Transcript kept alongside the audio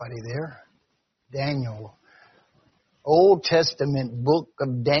Buddy there? Daniel. Old Testament book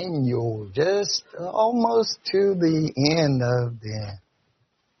of Daniel, just almost to the end of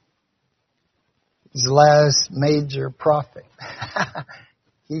his last major prophet.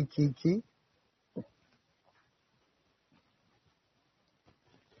 Key.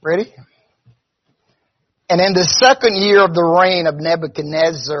 Ready? And in the second year of the reign of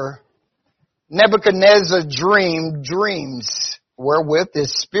Nebuchadnezzar, Nebuchadnezzar dreamed dreams wherewith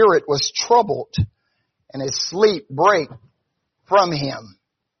his spirit was troubled, and his sleep brake from him.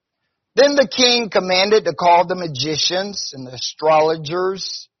 Then the king commanded to call the magicians and the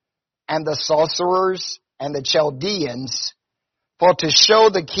astrologers and the sorcerers and the Chaldeans for to show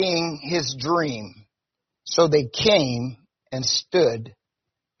the king his dream. So they came and stood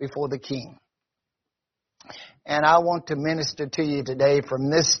before the king. And I want to minister to you today from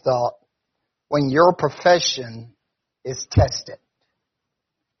this thought: when your profession is tested.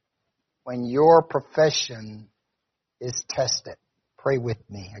 When your profession is tested. Pray with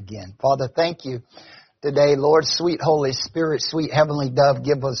me again. Father, thank you today, Lord. Sweet Holy Spirit, sweet Heavenly Dove,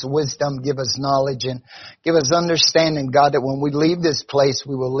 give us wisdom, give us knowledge, and give us understanding, God, that when we leave this place,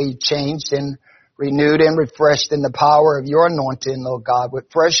 we will leave changed and renewed and refreshed in the power of your anointing, Lord God,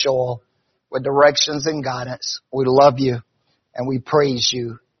 with fresh oil, with directions and guidance. We love you and we praise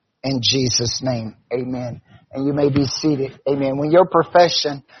you in Jesus' name. Amen. And you may be seated. Amen. When your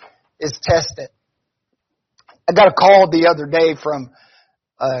profession is tested. I got a call the other day from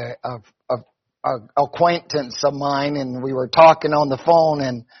an acquaintance of mine, and we were talking on the phone,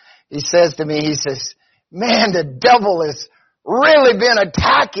 and he says to me, he says, "Man, the devil has really been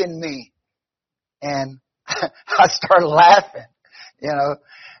attacking me." And I started laughing,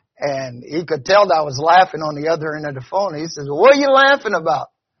 and he could tell that I was laughing on the other end of the phone. He says, "What are you laughing about?"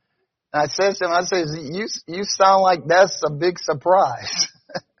 And I said to him, you sound like that's a big surprise.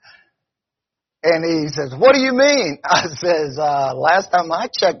 And he says, "What do you mean?" I says, last time I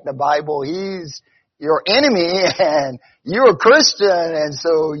checked the Bible, he's your enemy and you're a Christian. And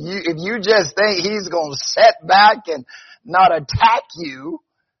so if you just think he's going to sit back and not attack you,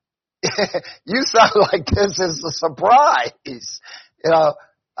 you sound like this is a surprise.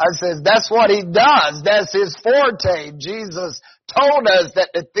 I says, that's what he does. That's his forte. Jesus told us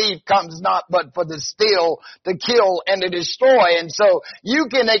that the thief comes not but for to steal, to kill, and to destroy. And so you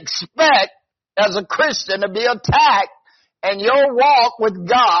can expect as a Christian to be attacked and your walk with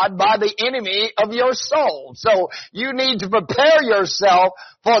God by the enemy of your soul. So you need to prepare yourself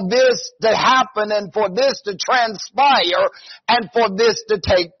for this to happen and for this to transpire and for this to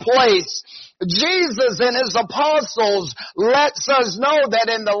take place. Jesus and his apostles lets us know that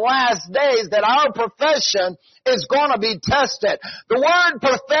in the last days that our profession is going to be tested. The word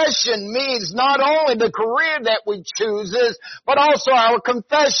profession means not only the career that we choose, but also our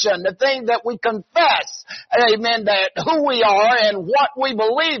confession, the thing that we confess. Amen. That who we are and what we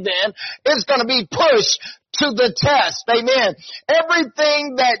believe in is going to be pushed to the test. Amen.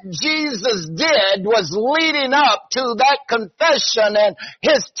 Everything that Jesus did was leading up to that confession and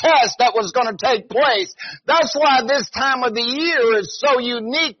his test that was going to take place. That's why this time of the year is so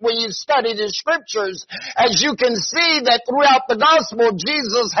unique when you study the scriptures. As you can see that throughout the gospel,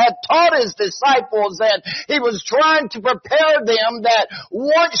 Jesus had taught his disciples and he was trying to prepare them that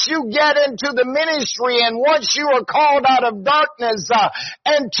once you get into the ministry and once you are called out of darkness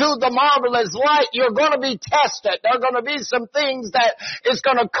into the marvelous light, you're going to be tested. There are going to be some things that is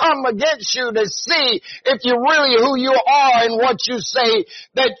going to come against you to see if you're really who you are and what you say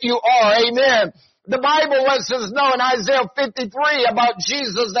that you are. Amen. The Bible lets us know in Isaiah 53 about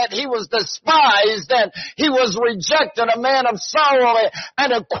Jesus that he was despised and he was rejected, a man of sorrow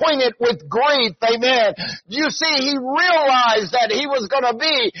and acquainted with grief. Amen. You see, he realized that he was going to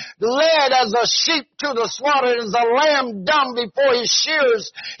be led as a sheep to the slaughter, as a lamb dumb before his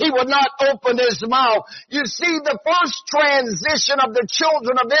shears. He would not open his mouth. You see, the first transition of the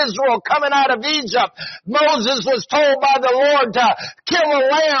children of Israel coming out of Egypt, Moses was told by the Lord to kill a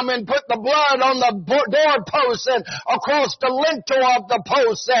lamb and put the blood on the doorpost and across the lintel of the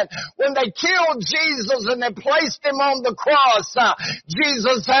post. And when they killed Jesus and they placed him on the cross,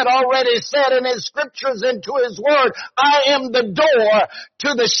 Jesus had already said in his scriptures and to his word, "I am the door to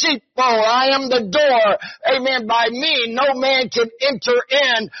the sheepfold. I am the door." Amen. By me, no man can enter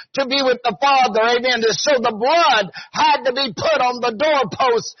in to be with the Father. Amen. So the blood had to be put on the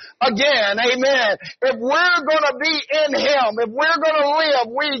doorpost again. Amen. If we're going to be in him, if we're going to live,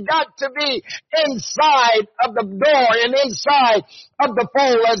 we got to be inside of the door and inside of the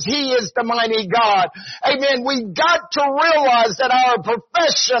fold as he is the mighty God. Amen. We got to realize that our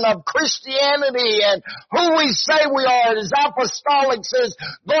profession of Christianity and who we say we are as apostolics, as is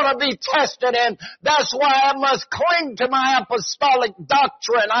going to be tested, and that's why I must cling to my apostolic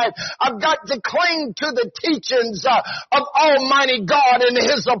doctrine. I've got to cling to the teachings of Almighty God and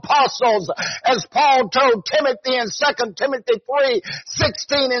His apostles, as Paul told Timothy in 2 Timothy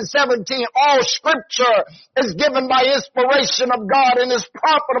 3:16 and 17. All Scripture is given by inspiration of God and is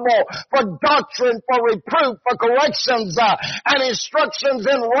profitable for doctrine, for reproof, for corrections, and instructions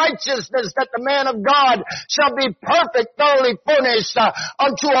in righteousness, that the man of God shall be perfect, thoroughly furnished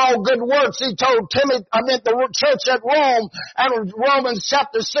unto all good works. He told the church at Rome, and Romans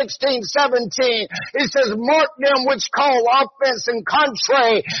chapter 16:17, he says, mark them which call offense and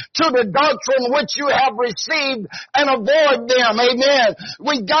contrary to the doctrine which you have received, and avoid them. Amen.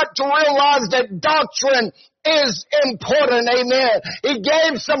 We got to realize that doctrine is important. Amen. He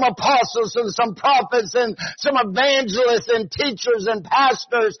gave some apostles and some prophets and some evangelists and teachers and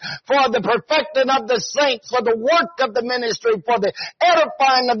pastors for the perfecting of the saints, for the work of the ministry, for the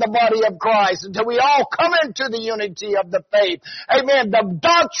edifying of the body of Christ, until we all come into the unity of the faith. Amen. The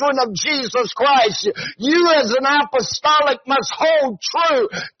doctrine of Jesus Christ, you as an apostolic must hold true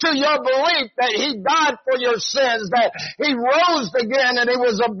to your belief that He died for your sins, that He rose again and He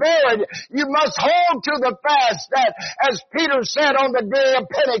was buried. You must hold to the that, as Peter said on the day of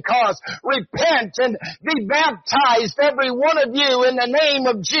Pentecost, repent and be baptized, every one of you, in the name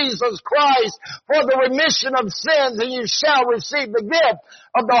of Jesus Christ for the remission of sins, and you shall receive the gift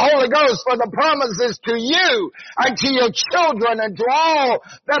of the Holy Ghost, for the promises to you and to your children and to all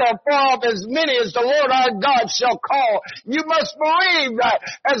that are far off, as many as the Lord our God shall call. You must believe that,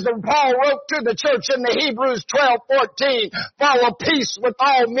 as Paul wrote to the church in the Hebrews 12:14, follow peace with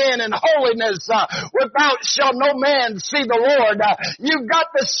all men and holiness, without shall no man see the Lord. You've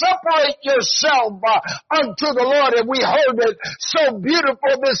got to separate yourself unto the Lord, and we heard it so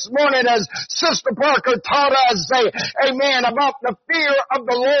beautiful this morning as Sister Parker taught us, amen, about the fear of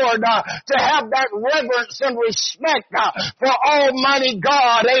the Lord, to have that reverence and respect for Almighty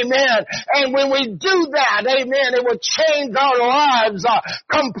God, amen. And when we do that, amen, it will change our lives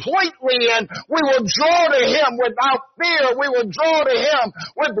completely, and we will draw to Him without fear. We will draw to Him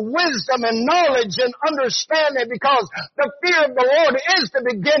with wisdom and knowledge and understanding, because the fear of the Lord is the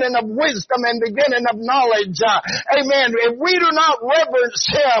beginning of wisdom and beginning of knowledge. Amen. If we do not reverence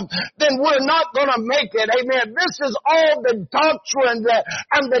Him, then we're not going to make it. Amen. This is all the doctrine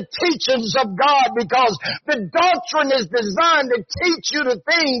and the teachings of God, because the doctrine is designed to teach you the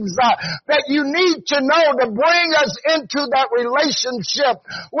things that you need to know to bring us into that relationship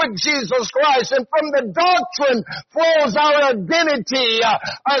with Jesus Christ. And from the doctrine flows our identity,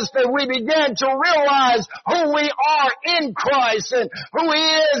 as we begin to realize who we are in Christ and who He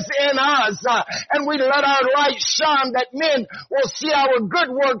is in us. And we let our light shine, that men will see our good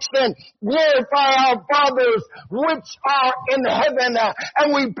works and glorify our fathers which are in heaven.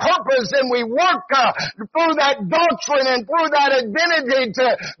 And we purpose and we work through that doctrine and through that identity to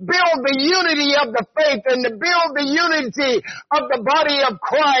build the unity of the faith and to build the unity of the body of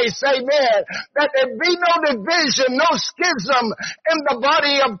Christ. Amen. That there be no division, no schism in the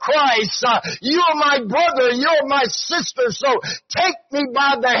body of Christ. You are my brother, you're my sister, so take me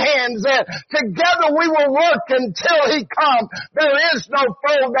by the hands, and together we will work until He comes. There is no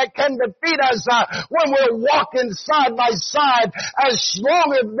foe that can defeat us when we're walking side by side. As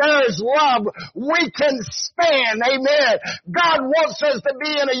long as there is love, we can stand. Amen. God wants us to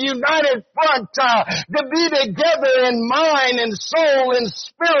be in a united front, to be together in mind and soul and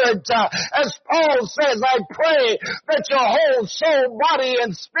spirit. As Paul says, I pray that your whole soul, body,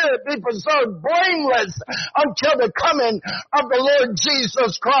 and spirit be preserved blameless until the coming of the Lord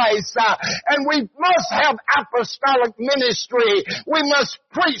Jesus Christ. And we must have apostolic ministry. We must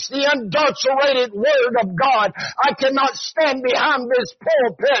preach the unadulterated Word of God. I cannot stand behind this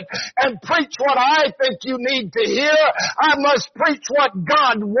pulpit and preach what I think you need to hear. I must preach what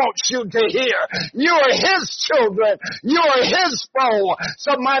God wants you to hear. You are His children. You are His foe.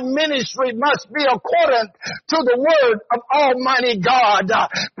 So my ministry must be according to the Word of Almighty God.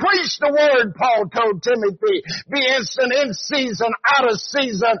 Preach the Word, Paul told Timothy. Be instant in season, out of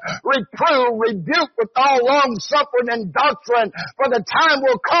season. Reprove, rebuke with all long suffering and doctrine. For the time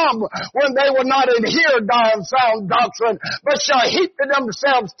will come when they will not adhere to sound doctrine, but shall heap to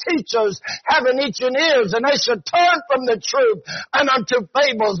themselves teachers, having itching ears, and they shall turn from the truth and unto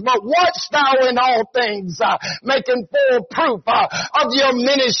fables. But watch thou in all things, making full proof of your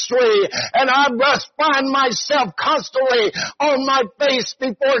ministry. And I must find myself constantly on my face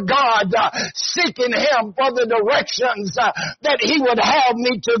before God, seeking asking Him for the directions that He would have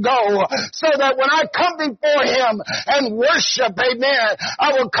me to go, so that when I come before Him and worship, amen,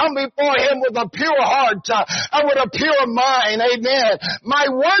 I will come before Him with a pure heart and with a pure mind, amen. My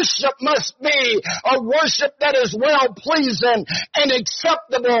worship must be a worship that is well pleasing and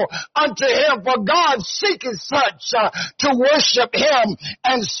acceptable unto Him, for God seeketh such to worship Him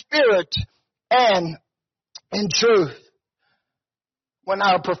in spirit and in truth. When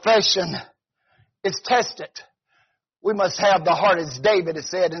our profession is tested, we must have the heart, as David has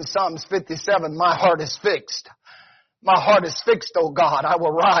said in Psalms 57, my heart is fixed. My heart is fixed, O God. I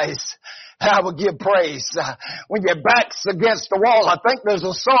will rise and I will give praise. When your back's against the wall, I think there's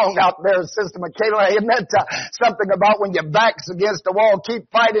a song out there, Sister Michaela, isn't it? Something about when your back's against the wall, keep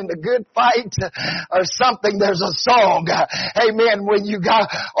fighting the good fight, or something. There's a song. Amen. When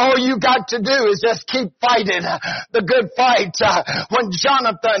all you got to do is just keep fighting the good fight. When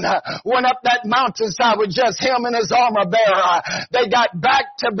Jonathan went up that mountainside with just him and his armor bearer, they got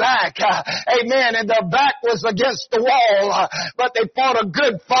back to back. Amen. And their back was against the wall, but they fought a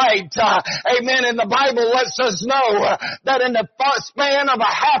good fight. Amen. And the Bible lets us know that in the span of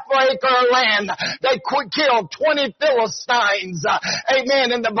a half-acre land, they killed 20 Philistines.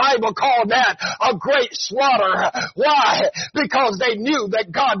 Amen. And the Bible called that a great slaughter. Why? Because they knew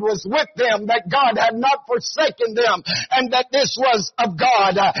that God was with them, that God had not forsaken them, and that this was of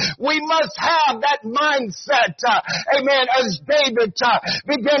God. We must have that mindset. Amen. As David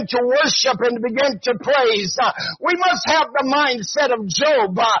began to worship and began to praise, we must have the mindset of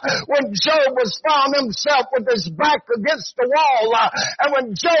Job. When Job was found himself with his back against the wall, and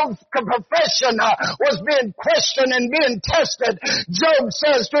when Job's profession was being questioned and being tested, Job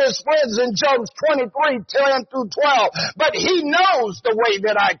says to his friends in Job 23:10 through 12, but He knows the way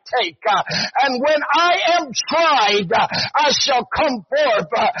that I take, and when I am tried, I shall come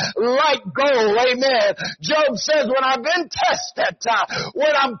forth like gold. Amen. Job says, when I've been tested,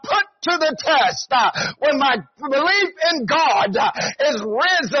 when I'm put to the test, when my belief in God is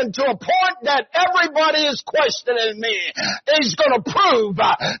risen to a point that everybody is questioning me, He's going to prove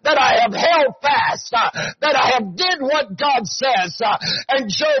that I have held fast, that I have did what God says. And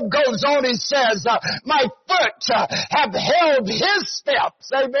Job goes on, he says, my foot have held His steps.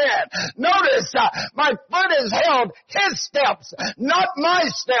 Amen. Notice, my foot has held His steps, not my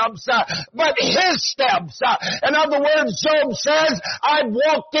steps, but His steps. In other words, Job says, I've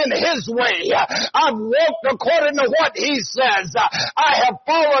walked in His way. I've walked according to what He says. I have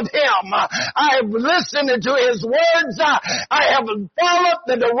followed Him. I have listened to His words. I have followed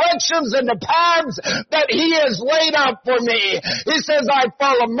the directions and the paths that He has laid out for me. He says, I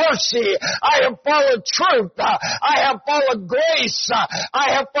follow mercy. I have followed truth. I have followed grace.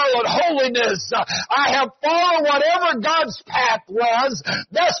 I have followed holiness. I have followed whatever God's path was.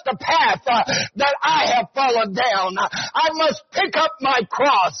 That's the path that I have followed down. I must pick up my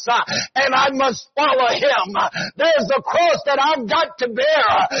cross and I must follow Him. There's a cross that I've got to bear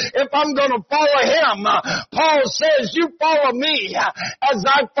if I'm going to follow Him. Paul says, you follow me as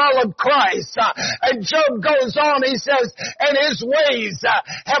I followed Christ. And Job goes on, he says, and His ways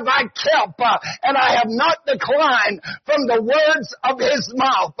have I kept, and I have not declined from the words of His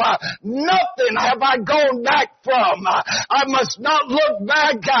mouth. Nothing have I gone back from. I must not look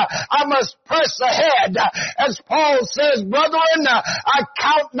back. I must press ahead. As Paul says, brethren, I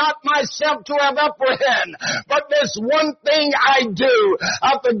count not myself to have apprehend, but there's one thing I do.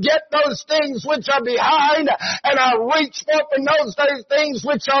 I forget those things which are behind, and I reach forth in those things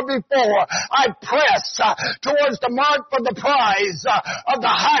which are before. I press towards the mark for the prize of the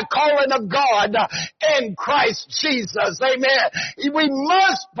high calling of God in Christ Jesus. Amen. We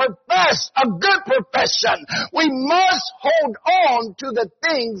must profess a good profession. We must hold on to the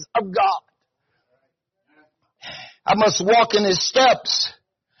things of God. I must walk in His steps.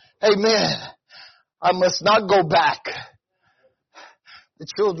 Amen. I must not go back. The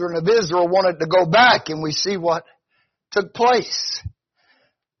children of Israel wanted to go back, and we see what took place.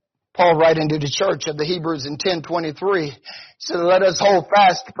 Paul writing to the church of the Hebrews in 10:23 said, let us hold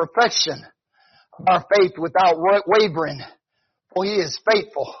fast to perfection of our faith without wavering, for He is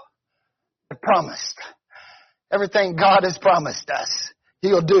faithful and promised. Everything God has promised us,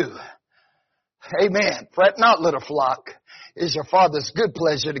 He'll do. Amen. Fret not, little flock. It's your Father's good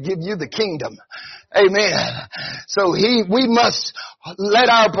pleasure to give you the kingdom. Amen. So we must let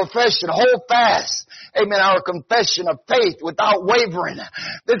our profession hold fast. Amen. Our confession of faith without wavering.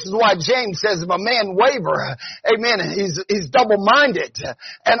 This is why James says if a man waver, amen, he's double-minded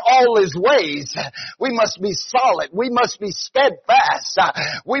in all his ways. We must be solid. We must be steadfast.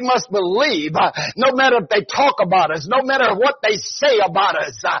 We must believe no matter if they talk about us, no matter what they say about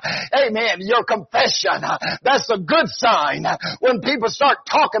us. Amen. Your confession, that's a good sign. When people start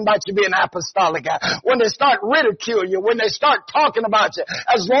talking about you being apostolic, when they start ridiculing you, when they start talking about you,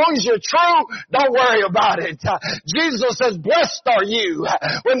 as long as you're true, don't worry about it. Jesus says, blessed are you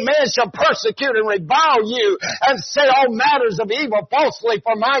when men shall persecute and revile you and say all matters of evil falsely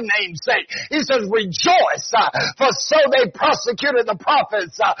for my name's sake. He says, rejoice, for so they persecuted the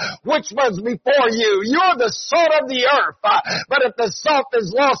prophets which was before you. You're the salt of the earth, but if the salt has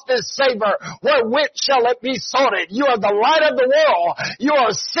lost its savor, wherewith shall it be salted? You are the light of the world. You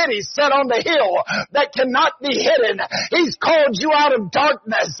are a city set on the hill that cannot be hidden. He's called you out of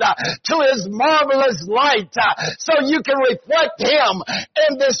darkness to His marvelous light so you can reflect Him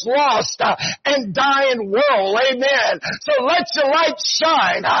in this lost and dying world. Amen. So let your light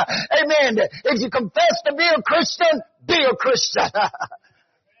shine. Amen. If you confess to be a Christian, be a Christian.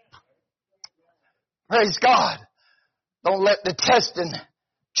 Praise God. Don't let the testing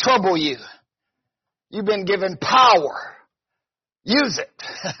trouble you. You've been given power. Use it.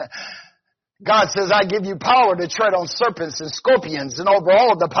 God says, I give you power to tread on serpents and scorpions and over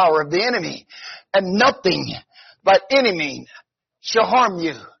all of the power of the enemy. And nothing by any means shall harm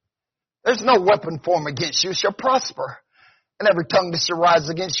you. There's no weapon formed against you shall prosper. And every tongue that shall rise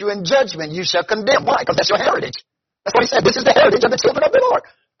against you in judgment you shall condemn. Why? Because that's your heritage. That's what He said. This is the heritage of the children of the Lord.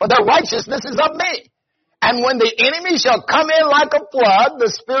 For their righteousness is of me. And when the enemy shall come in like a flood, the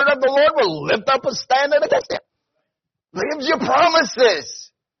Spirit of the Lord will lift up a standard against him. Live your promises.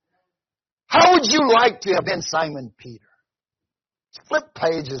 How would you like to have been Simon Peter? Flip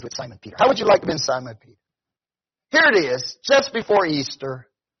pages with Simon Peter. How would you like to have been Simon Peter? Here it is, just before Easter.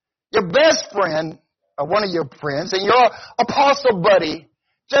 Your best friend, or one of your friends, and your apostle buddy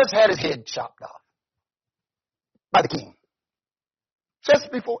just had his head chopped off by the king.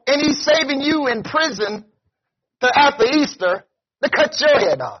 Just before. And he's saving you in prison to after Easter to cut your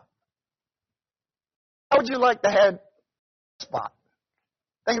head off. How would you like to have a spot?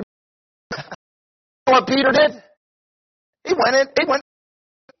 Think what Peter did?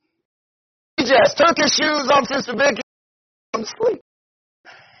 He just took his shoes off Sister Vicky and sleep.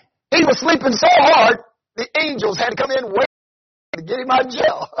 He was sleeping so hard, the angels had to come in and wait to get him out of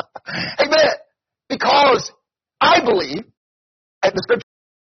jail. Amen. Because I believe, at the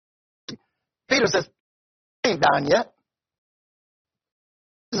scripture, Peter says, he ain't dying yet.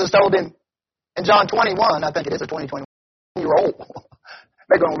 Jesus told him in John 21, I think it is, or 20, you're old.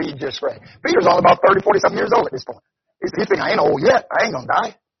 They're going to read just right. Peter's only about 30, 40-something years old at this point. He's thinking, I ain't old yet. I ain't going to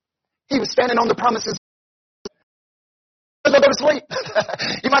die. He was standing on the promises. Might as well go to sleep.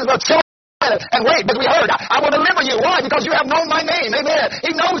 You might as well chill and wait, because we heard, I will deliver you. Why? Because you have known my name. Amen.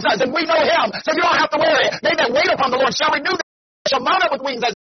 He knows us, and we know Him. So you don't have to worry. They that wait upon the Lord shall renew them, shall mount up with wings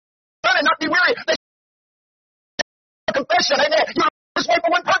as run and not be weary. They confession. Amen. You just wait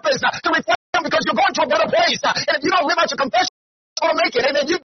for one purpose, to reflect Him, because you're going to a better place. And if you don't live out your confession, you're going to make it. Amen.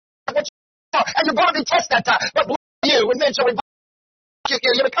 You what you are, and you're going to be tested. But you, and then shall revive you.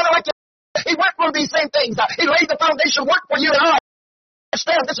 You're kind of like He went through these same things. He laid the foundation work for you and I.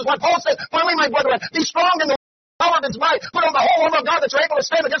 Understand, this is what Paul said. Finally, my brethren, be strong in the power of His might. Put on the whole armor of God that you're able to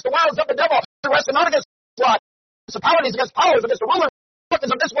stand against the wiles of the devil. To wrestle not against what? Principalities, against powers, against the rulers of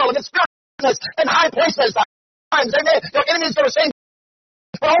this world, against spirits in high places. Amen. Your enemies are saying,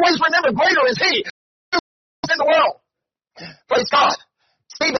 but always remember, greater is He who's in the world. Praise God.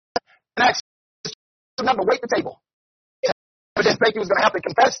 Stephen in Acts enough to wait the table. But didn't think he was going to have to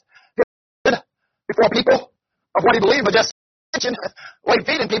confess before people of what he believed, but just while he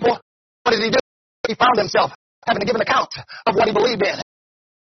feeding people, what did he do? He found himself having to give an account of what he believed in.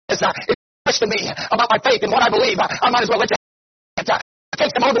 It's to me about my faith and what I believe. I might as well let you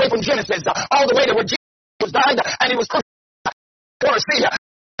take them all the way from Genesis, all the way to where Jesus died and He was crucified. For see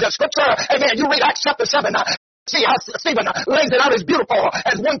the scripture, amen. You read Acts chapter 7. See how Stephen lays it out as beautiful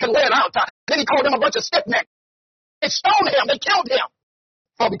as one can lay it out. Then he called them a bunch of stiff-necks. They stoned him. They killed him.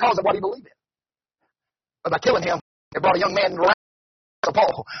 All because of what he believed in. But by killing him, they brought a young man around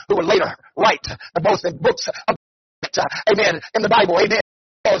Paul, who would later write the most books of amen, in the Bible. Amen.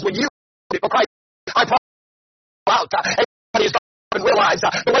 Because when you for Christ, I brought out everybody is going to realize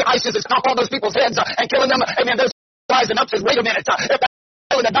the way ISIS is knocking all those people's heads and killing them. Amen. There's rising up says, wait a minute. If they're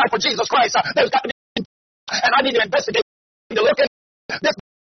willing to die for Jesus Christ, there's got to be, and I need to investigate to look at this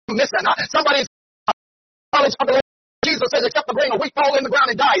missing. Somebody's knowledge of the Lord Jesus says, except the grain of wheat fall in the ground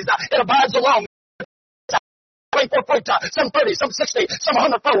and dies, it abides alone. 24 fruit, some 30, some 60, some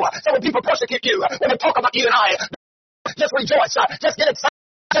 100 fold. So when people persecute you, when they talk about you and I, just rejoice, just get excited.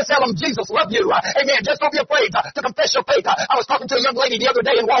 Just tell them Jesus loves you. Amen. Just don't be afraid to confess your faith. I was talking to a young lady the other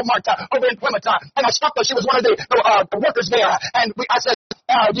day in Walmart over in Plymouth, and I stopped her. She was one of the workers there, and I said,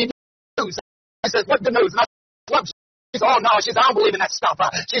 do you need news? I said, what the news? And I said, she said, oh no. She said, I don't believe in that stuff.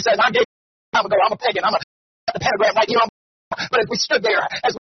 She said, I gave time ago. I'm a pagan. I'm a pentagram right here. But as we stood there,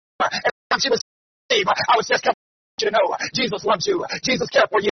 as she was saved, I was just telling you to know, Jesus loves you. Jesus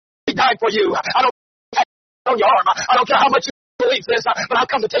cared for you. He died for you. I don't on your arm. I don't care how much you believe this, but I've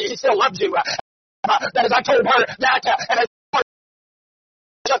come to tell you He still loves you. That as I told her that, and as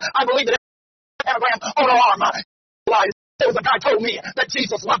I believe that pentagram on her arm, there was a guy told me that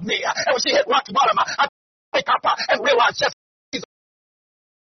Jesus loved me, and when she hit rock bottom, I wake up and realize just Jesus.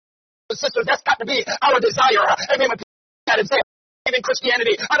 Sisters, that's got to be our desire. Amen. When people say, in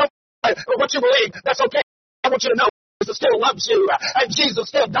Christianity, I don't know what you believe. That's okay. I want you to know Jesus still loves you, and Jesus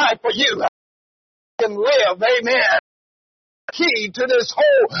still died for you. And live, amen. Key to this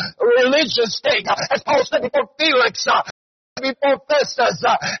whole religious thing, as Paul said before Felix, before Festus,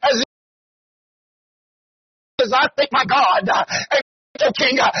 as I thank my God,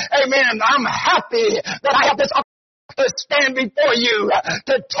 King, amen. I'm happy that I have this opportunity to stand before you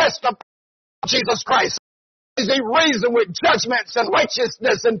to testify Jesus Christ. Is a reason with judgments and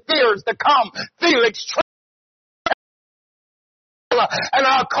righteousness and fears to come. Felix, and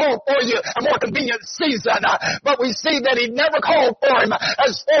I'll call for you a more convenient season. But we see that he never called for him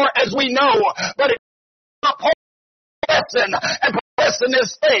as far as we know. But it's not professing and professing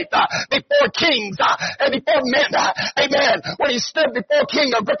his faith before kings and before men. Amen. When he stood before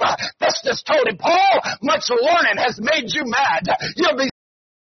King Agrippa, Festus told him, Paul, much learning has made you mad. You'll be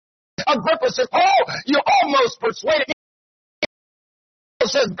Agrippa says, Paul, you almost persuaded me. He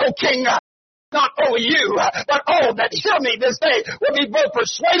says, go king. Not only you, but all that hear me this day will be both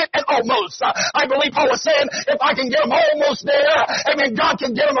persuaded and almost. I believe Paul was saying, if I can get them almost there, amen, God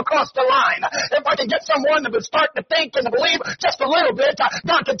can get them across the line. If I can get someone to start to think and to believe just a little bit,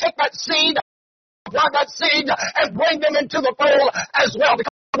 God can take that seed, apply that seed, and bring them into the fold as well.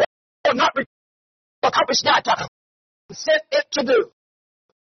 Because they will not accomplish that. Sent it to do.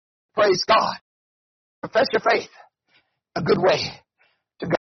 Praise God. Profess your faith. A good way.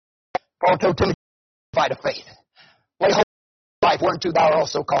 Paul told Timothy, fight of faith. Lay hold of life whereunto thou art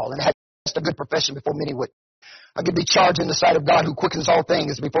also called, and have a good profession before many would. I give thee charge in the sight of God, who quickens all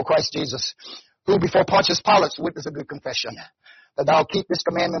things, before Christ Jesus, who before Pontius Pilate witnessed a good confession, that thou keep this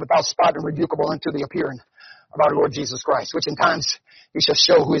commandment without spot and rebukable unto the appearing of our Lord Jesus Christ, which in times he shall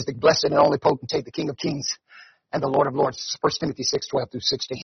show who is the blessed and only potentate, the King of kings and the Lord of lords. 1 Timothy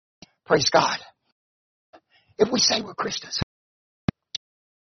 6:12-16. Praise God. If we say we're Christians,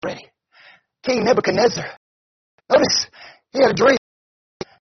 ready. King Nebuchadnezzar, notice, he had a dream.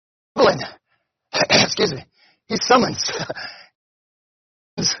 Excuse me. He summons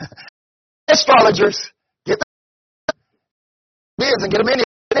astrologers, get the bids and get them in here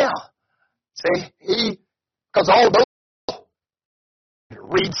now. See, because all those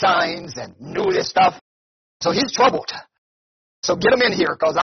read signs and knew this stuff, so he's troubled. So get them in here,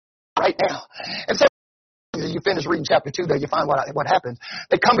 because I'm right now. And so you finish reading chapter 2 there, you find what happens.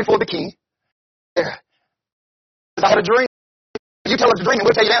 They come before the king. There. I had a dream. You tell us the dream and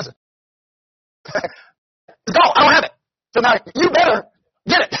we'll tell you the answer. Go, I don't have it. So now you better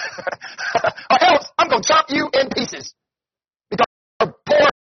get it. Or else I'm going to chop you in pieces. Because you're poor.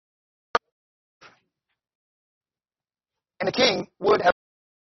 And the king would have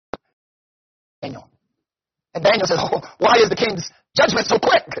Daniel. And Daniel says, oh, why is the king's judgment so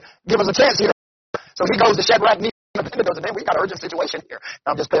quick? Give us a chance here. So he goes to Shadrach, Meshach, and Abednego, and man, we got an urgent situation here.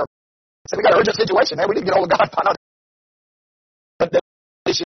 Now I'm just playing. So we got an urgent situation, man. We need to get hold of God. Find out. But they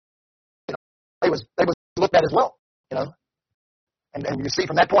was looked at as well, And you see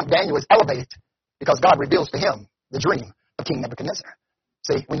from that point, Daniel is elevated because God reveals to him the dream of King Nebuchadnezzar.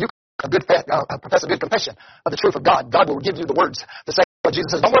 See, when you profess a good confession of the truth of God, God will give you the words to say. But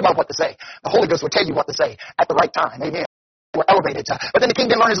Jesus says, don't worry about what to say. The Holy Ghost will tell you what to say at the right time. Amen. We're elevated. But then the king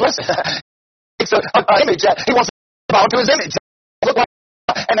didn't learn his lesson. It's an image. He wants to bow to his image. Look like,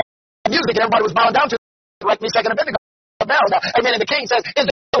 and music, everybody was bowing down to like Meshach and Abednego. Amen. And the king says, is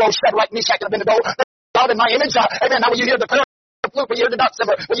it Shadrach, Meshach, and Abednego bowed in my image? Amen. Now when you hear the flute, when you hear the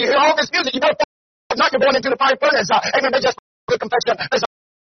dulcimer, when you hear all this music, you know not you're born into the fire furnace. Amen. They just good confession.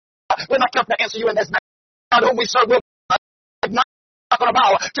 We're not careful to answer you in this matter. God whom we serve will not going to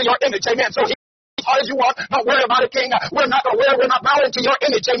bow to your image. Amen. So he's hard as you want. Don't worry about it, King. We're not bowing to your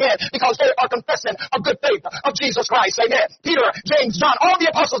image, amen, because they are confessing a good faith of Jesus Christ, amen. Peter, James, John, all the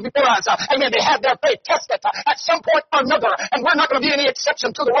apostles before us, amen, they had their faith tested at some point or another, and we're not going to be any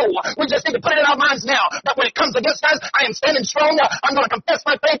exception to the rule. We just need to put it in our minds now that when it comes against us, I am standing strong. I'm going to confess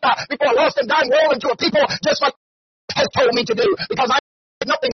my faith before a lost and dying world and to a people just like has told me to do, because I have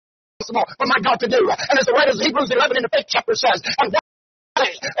nothing possible for my God to do. And as the writer of Hebrews 11 in the 5th chapter says, and one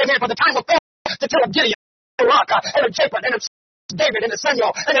day, amen, for the time will come to tell of Gideon, and Rock, and of Japheth, and of David, and of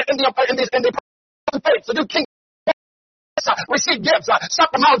Samuel, and the faith, to do king, receive gifts,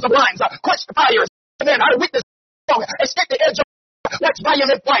 stop the mouths of lions, quench the fires, and then our weakness, escape the edge of watch valiant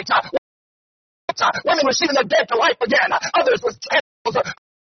in flight, women receiving their dead to life again, others with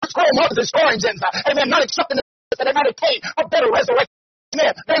scroll Moses origins, amen, not accepting that they might attain a better resurrection.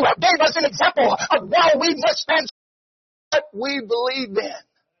 Amen. They gave us an example of why we must stand what we believe in.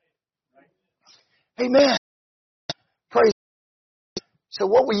 Amen. Praise. So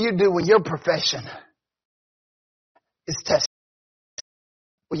what will you do when your profession is tested?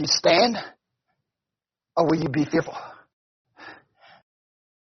 Will you stand or will you be fearful?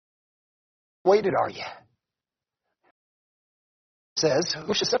 Weighted are you? It says,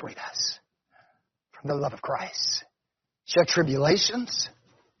 who shall separate us from the love of Christ? Shall tribulations,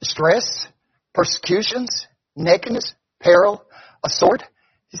 distress, persecutions, nakedness, peril, a sword?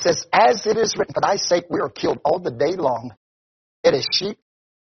 He says, as it is written, for thy sake we are killed all the day long. It is sheep.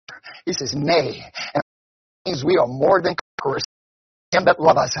 He says, nay, and means we are more than conquerors. Him that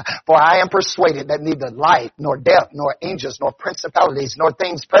love us. For I am persuaded that neither life, nor death, nor angels, nor principalities, nor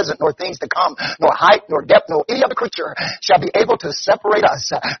things present, nor things to come, nor height, nor depth, nor any other creature shall be able to separate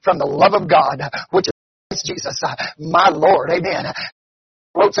us from the love of God, which is Christ Jesus, my Lord. Amen.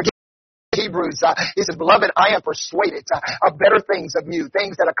 Wrote to Hebrews, he says, beloved, I am persuaded of better things of you,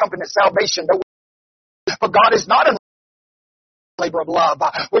 things that accompany salvation. For God is not a labor of love,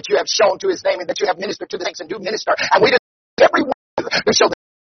 which you have shown to his name, and that you have ministered to the saints and do minister. And we just every one who shall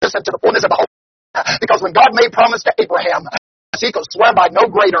this to the fullness of the whole. Because when God made promise to Abraham, he could swear by no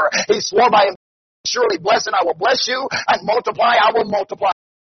greater. He swore by him, surely bless and I will bless you, and multiply I will multiply.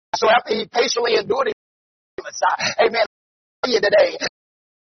 So after he patiently endured his amen, today,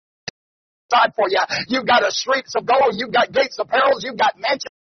 God for you. You've got a streets of gold, you've got gates of pearls, you've got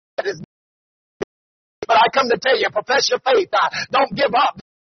mansions. But I come to tell you, profess your faith. Don't give up.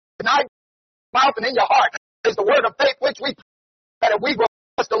 Tonight, mouth and in your heart is the word of faith which we that if we will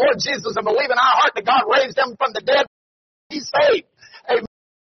trust the Lord Jesus and believe in our heart that God raised him from the dead, he's saved. Amen.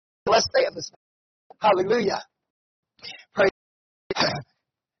 Let's stand this. Hallelujah. Praise.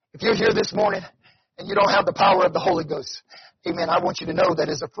 If you're here this morning and you don't have the power of the Holy Ghost, amen, I want you to know that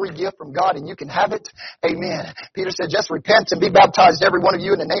it's a free gift from God and you can have it. Amen. Peter said, just repent and be baptized, every one of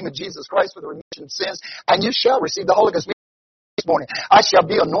you, in the name of Jesus Christ for the remission of sins, and you shall receive the Holy Ghost. This morning, I shall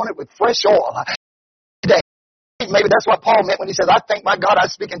be anointed with fresh oil. Today, maybe that's what Paul meant when he says, I thank my God I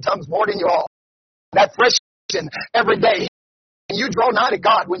speak in tongues more than you all. That fresh every day. And you draw nigh to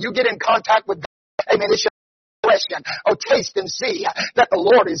God. When you get in contact with God, amen, it shall be fresh. Oh, taste and see that the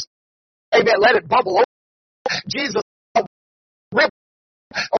Lord is, amen, let it bubble over. Jesus,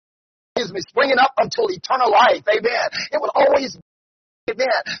 is springing up until eternal life. Amen. It will always be,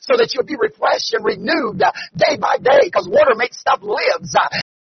 amen, so that you'll be refreshed and renewed day by day, because water makes stuff lives.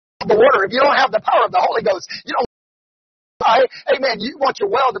 The water, if you don't have the power of the Holy Ghost, you don't. Amen. You want your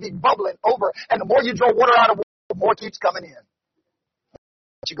well to be bubbling over, and the more you draw water out of water, the more keeps coming in.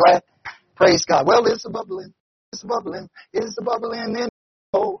 Aren't you glad? Praise God. Well, it's a bubbling. It's bubbling. It's a bubbling in.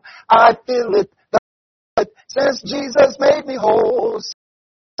 Oh, I feel it. Since Jesus made me whole.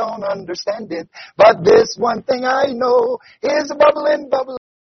 Don't understand it, but this one thing I know is bubbling, bubbling,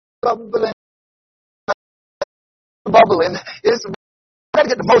 bubbling, bubbling. Is gotta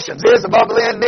get the motions. Is bubbling.